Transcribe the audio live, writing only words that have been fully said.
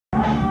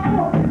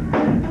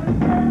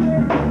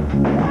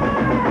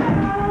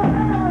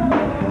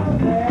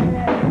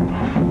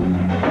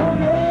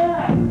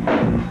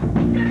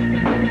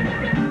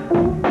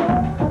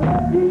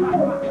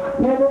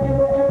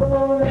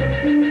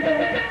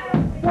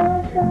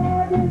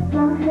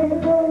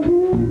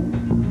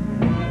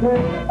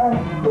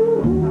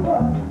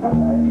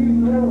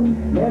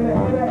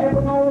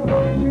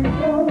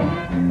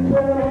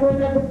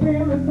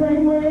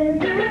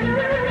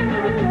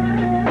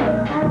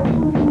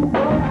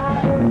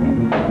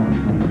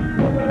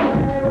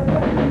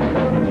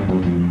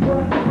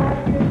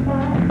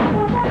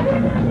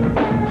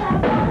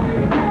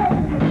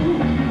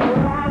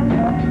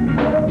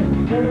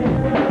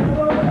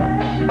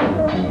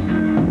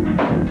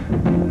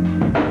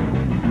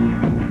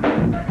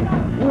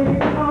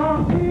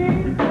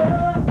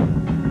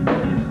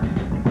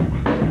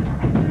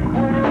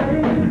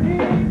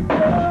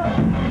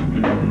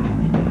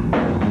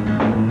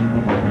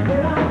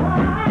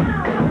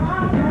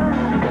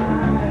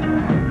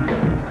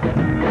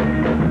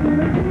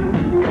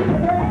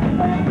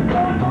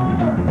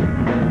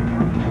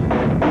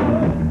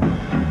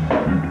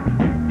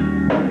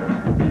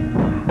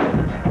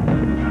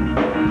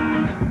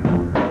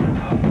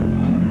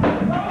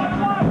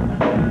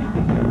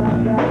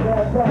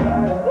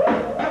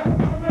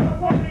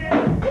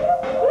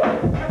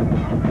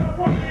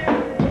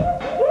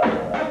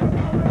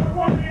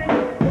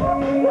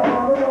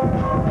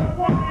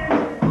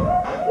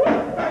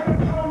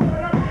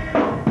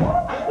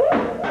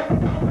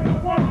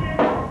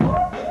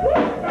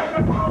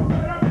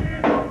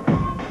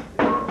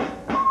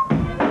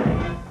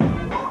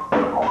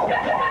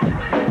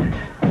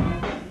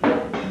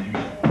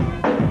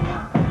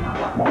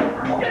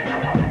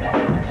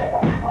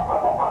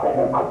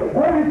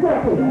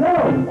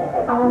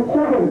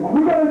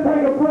We're gonna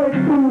take a break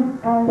too.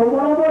 So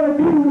what I'm gonna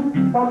do,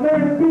 my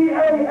man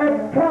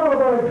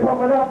B.A.X.Caliber is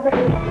coming up.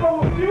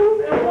 One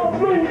blue and one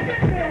blue.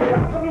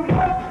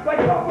 Like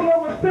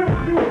Buffalo and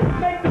Syracuse.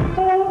 Make the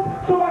move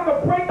so I can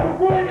break the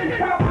rules and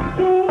count the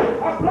jewels.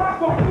 I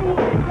block on fools,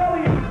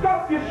 belly and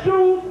stuff your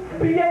shoes.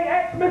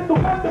 B.A.X. Mr.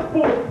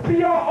 Wonderful.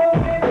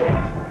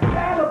 C.R.O.N.S.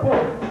 Caliber.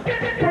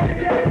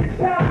 Project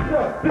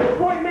Calendar.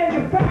 Destroy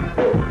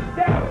manufacture.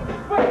 Down.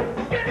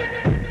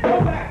 Go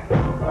back.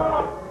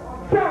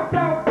 Shout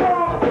out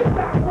wrong.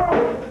 Stop wrong.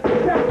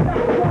 Shout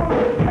out wrong. Shout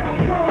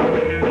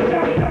wrong.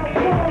 Shout out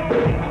wrong.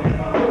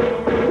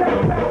 Shout out wrong. Shout out wrong. Shout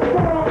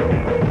out wrong.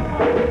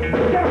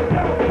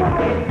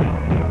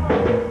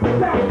 Shout out wrong. Shout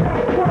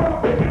out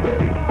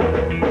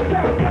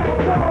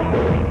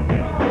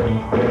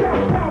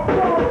wrong.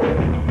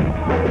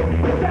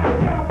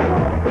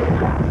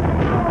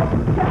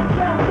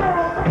 Shout out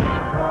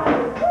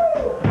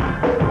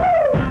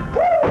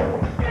wrong. Shout out wrong.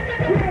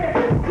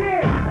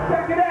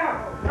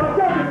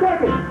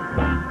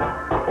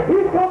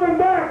 He's coming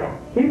back.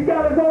 He's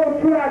got his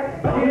own track.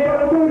 He's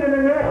gonna do it in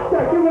the next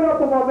track. Give it up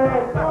for my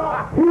man.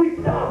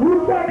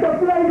 You check the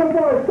flavor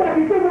for a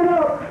second. Give it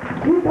up.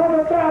 He's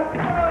coming back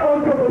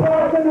on some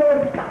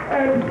positive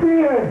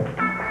MCing.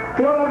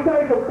 You know what I'm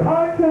saying? Some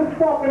conscious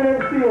fucking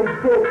MCing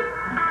shit.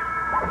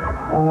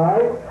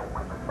 Alright?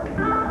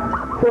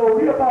 So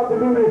we about to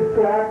do this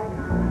track.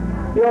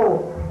 Yo,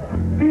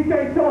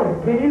 DJ Tony,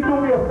 can you do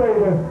me a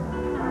favor?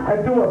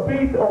 And do a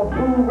beat on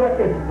 2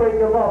 records, break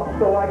them up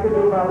so I can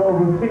do my little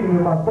routine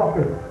with my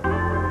fuckers.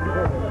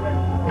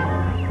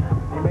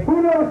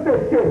 Who knows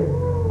this shit?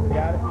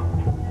 Got it.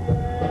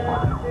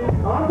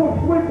 I'm from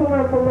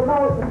Switzerland, from the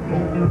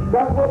mountains.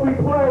 That's what we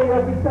play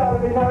every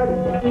Saturday night.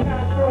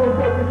 Shows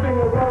everything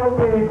around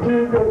me,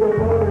 including the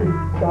money.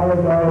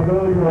 $1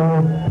 billion.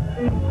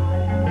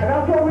 And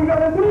that's what we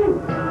gotta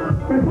do.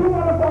 Because we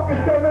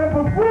motherfuckers came in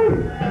for free.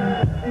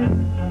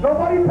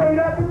 Nobody paid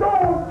at the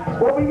door.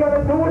 What we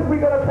gotta do is we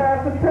gotta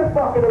pass the tip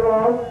bucket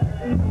around.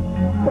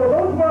 So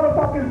those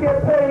motherfuckers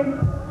get paid.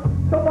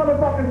 Some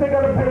motherfuckers, they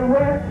gotta pay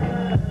rent.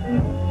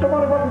 Some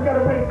motherfuckers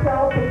gotta pay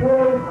child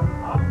support.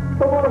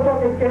 Some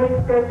motherfuckers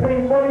get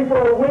paid money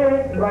for a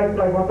win. Like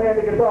my man,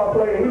 the guitar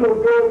player, he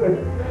looked good, but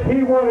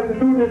he wanted to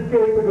do this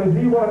gig because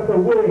he wants a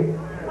wig.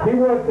 He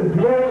wants a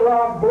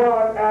dreadlock,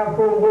 blonde,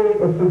 afro wig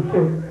or some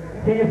shit.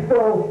 He's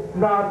still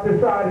not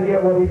decided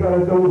yet what he's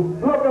gonna do.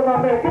 Look at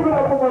my man, give it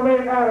up for my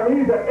man Adam.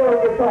 He's an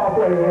ill guitar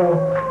player, yo.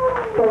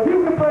 So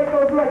you can break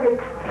those records.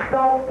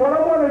 Now, what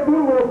I want to do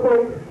real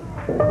quick,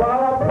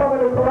 while I'm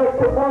coming to collect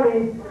the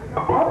money,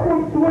 I'm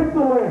from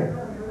Switzerland.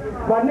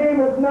 My name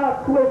is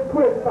not Swiss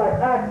Chris by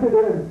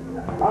accident.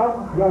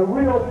 I'm a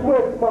real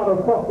Swiss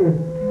motherfucker.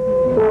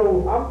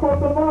 So I'm from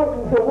the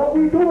mountains. So what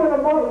we do in the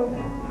mountains,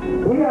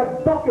 we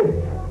have buckets.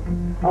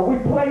 And we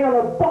play on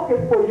a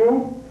bucket for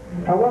you.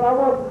 And when I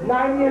was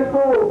 9 years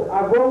old,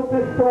 I wrote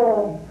this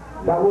song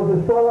that was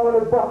a song in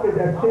a bucket,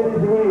 that shit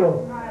is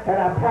real.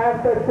 And I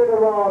passed that shit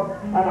around,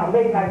 and I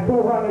made like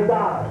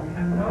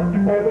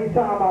 $200 every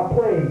time I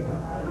played.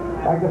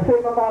 Like the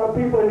same amount of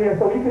people in here,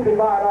 so you can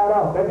divide that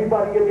up.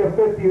 Everybody give you a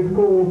 50 is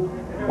cool.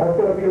 That's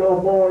going to be a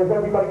little more. If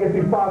everybody gives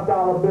you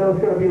 $5 bills,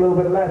 it's going to be a little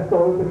bit less.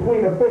 So it's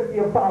between a 50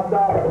 and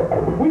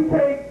 $5. We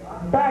take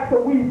back the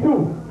weed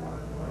too.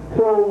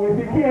 So if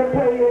you can't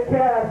pay in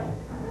cash,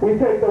 we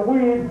take the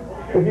weed.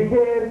 If you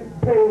can't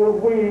pay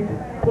with weed,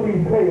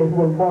 please pay us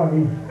with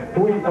money.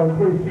 We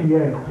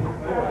appreciate it.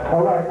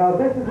 All right, now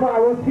this is my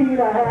routine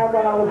I had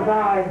when I was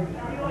 9.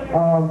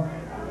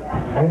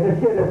 And this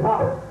shit is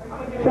hot.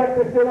 Check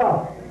this shit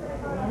out.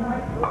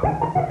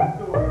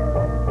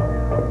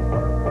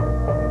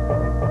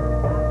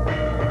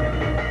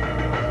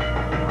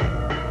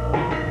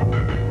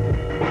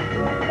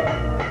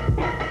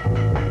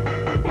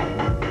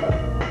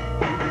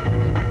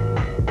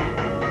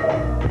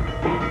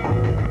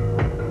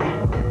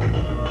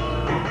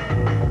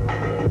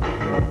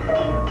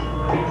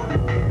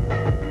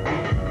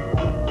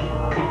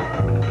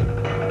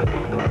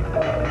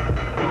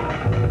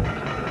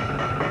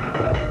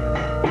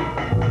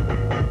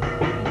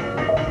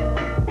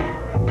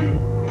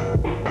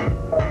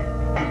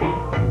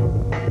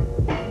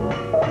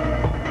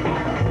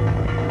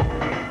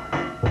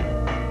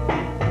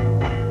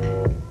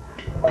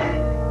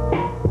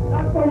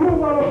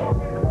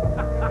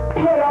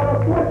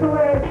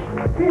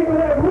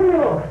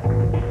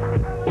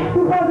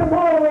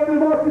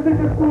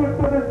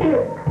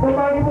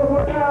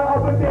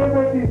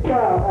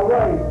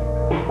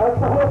 That's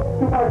the hook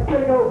to my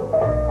single.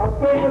 I'm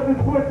famous in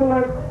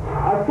Switzerland. I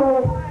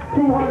sold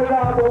 200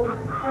 albums,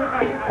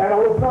 and I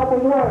was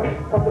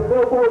 #1 of the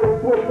Billboard in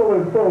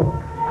Switzerland. So,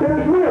 it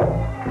is real.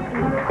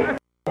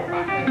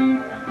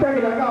 Check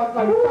it, I got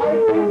like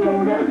 5 things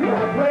on there. I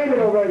played it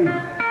already.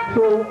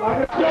 So, I'm going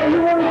to tell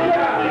you what it's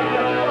at. Get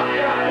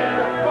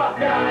the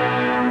fuck out.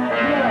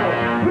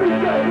 Yeah, please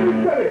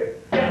say it.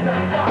 Get the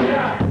fuck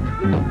out.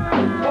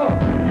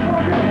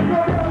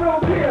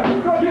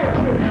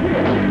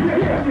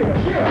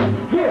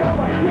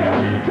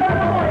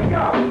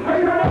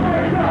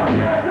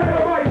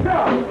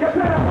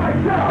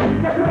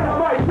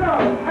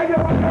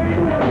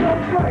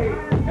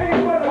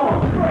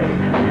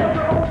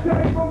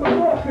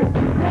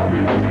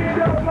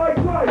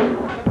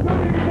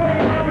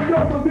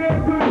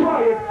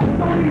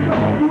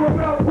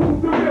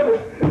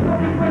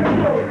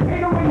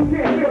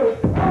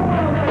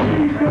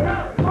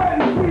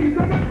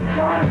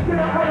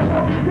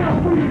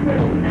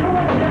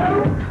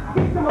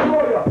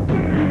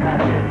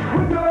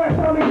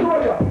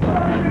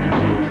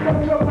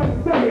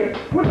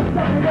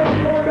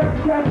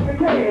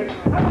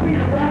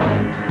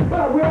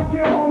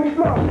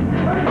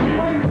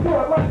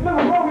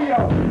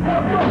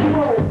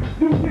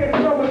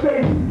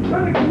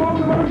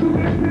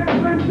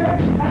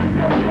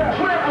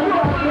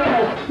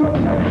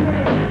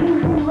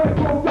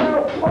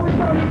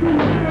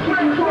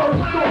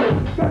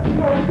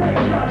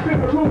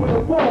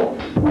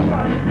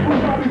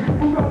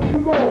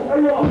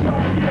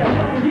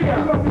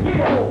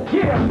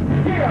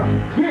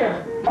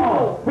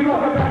 We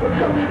gonna come back with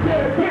some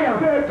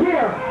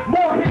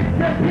more hits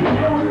than people. We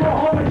gonna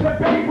hold it to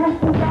Babe Ruth.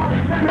 Who got it?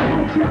 Let me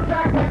get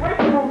back like wait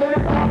for a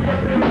minute. I'm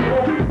just in the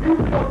world. We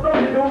so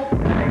funny, dude.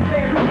 Ain't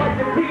saying just like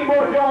the team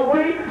or John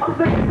Wayne. I'm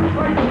saying just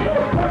like the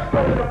fourth push go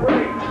to the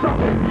brain.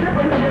 Something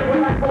different than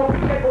when I go we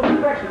take those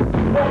directions.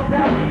 Walk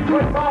down each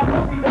way, Bob,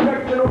 don't be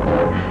directional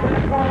for. When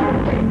it's on, I'm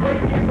taking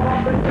breaking off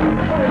the thing.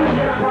 When it's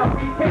get out my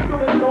feet, take to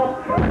the north.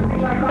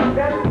 Acting like I'm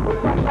dead. With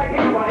something like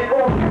anybody.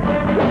 Or if you're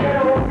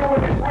better off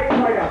doing it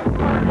typewriter.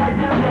 Right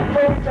now, you're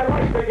throwing your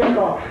life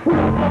together. Who the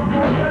fuck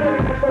knows better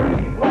than the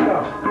 30s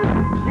letter?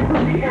 You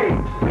could be A.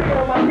 Stick on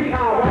my feet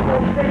out. I'm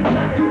gonna stay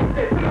stuck in this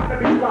shit. We got to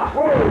be blocked.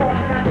 We're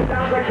walking at the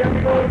down like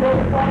every going to the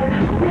college. You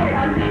ain't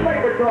how you play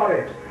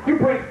retarded. You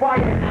bring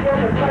fire and kill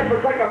the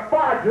ciphers like a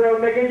fire drill,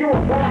 nigga. You a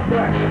bomb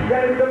threat.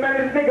 That is the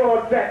menace nigga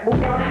on set.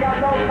 Move out,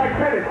 got lost like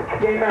tennis.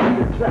 Game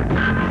master set.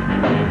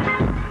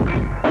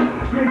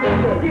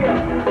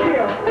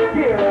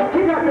 Yeah. We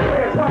got the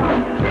red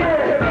time.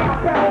 Yeah,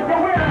 hip-hop out. Go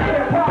in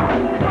hip-hop.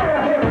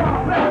 Yeah,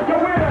 hip-hop out. Go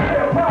in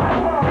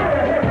hip-hop.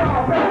 Yeah,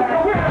 hip-hop out. Go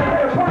in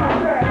hip-hop.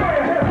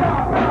 Yeah,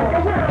 hip-hop out. Go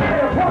in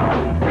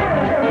hip-hop.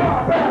 Yeah,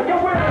 hip-hop out. Go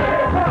in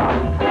hip-hop.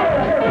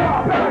 Yeah,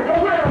 hip-hop out. Go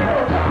in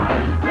hip-hop.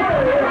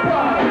 Yeah,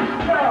 hip-hop.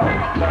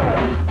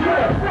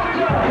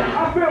 I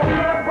feel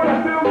bad, but I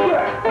feel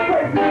good.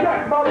 Crazy sex,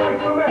 my life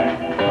for me.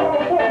 All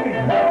for me.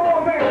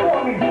 All man for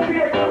me. See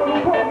a girl who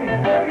for me.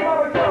 Every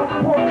other girl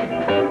support me.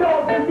 The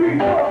dogs and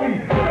streets for me.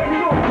 Baby, you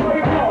don't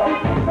play hard.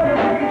 Let it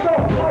rain so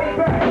right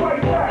back.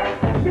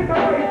 Get the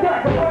right back,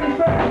 the money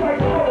back like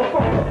a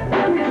motherfucker.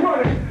 Keep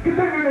running.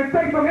 Continue to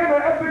take them in the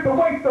effort to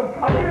waste them.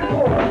 I get it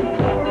for them.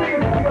 For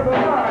being the way of the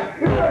line.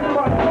 It's like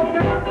my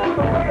something with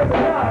the way of the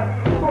line.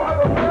 So I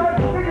was mad.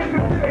 Niggas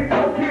can see they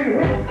don't get hit.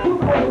 Who's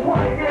going to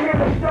want to get in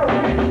the show?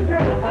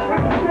 Shit. It's a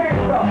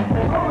stand up.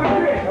 I'm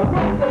legit. I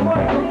got the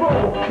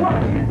microphone. What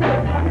you said?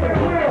 I get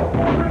real.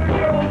 I'm really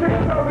ill.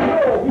 Things on the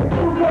road.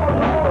 Who's on the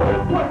road?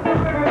 What's the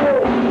living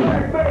road?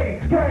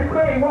 Can't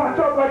say. Watch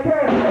up like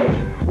can't say.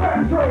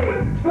 Rap trade.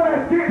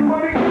 Slash get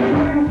money. You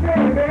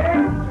can, man.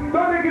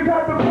 Some niggas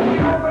have to put me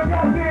on the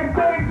goddamn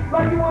thing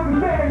like you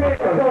understand, man.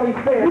 That's all he's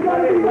saying. You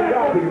gotta be back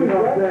next week, you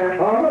know what I'm saying? You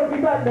gotta be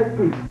back next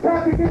week.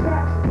 Time to get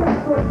back.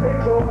 That's what thing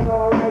going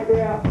on right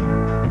there.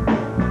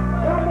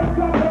 I'm gonna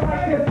come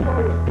like this for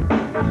you.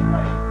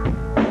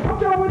 I'm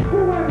going to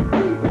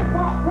MCs,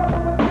 hip-hop,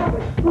 rubber with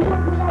knowledge. Who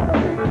went without the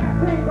big ass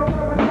thing of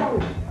rubber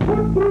knowledge.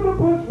 Put through the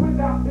bush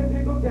without the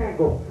jingle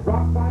jangle.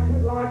 Rock side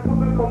with line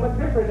coming from a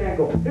different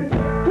angle. It's to the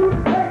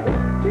table.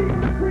 He's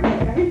the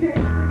creator. He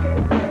didn't create a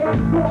player.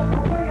 Walk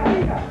away a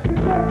hater.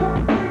 It's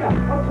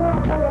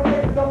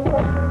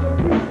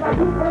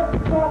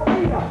call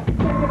Peter.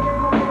 Take it from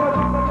me, because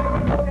I'm the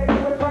lyrical nigga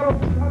with Ronald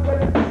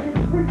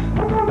 363.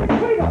 I'm on the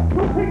cleaner,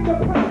 who picked the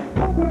pen.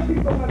 Don't put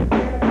people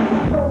understand it.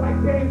 I go like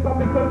James,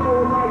 I'm in the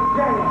mood like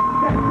Janet.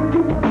 That's when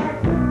you want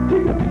action.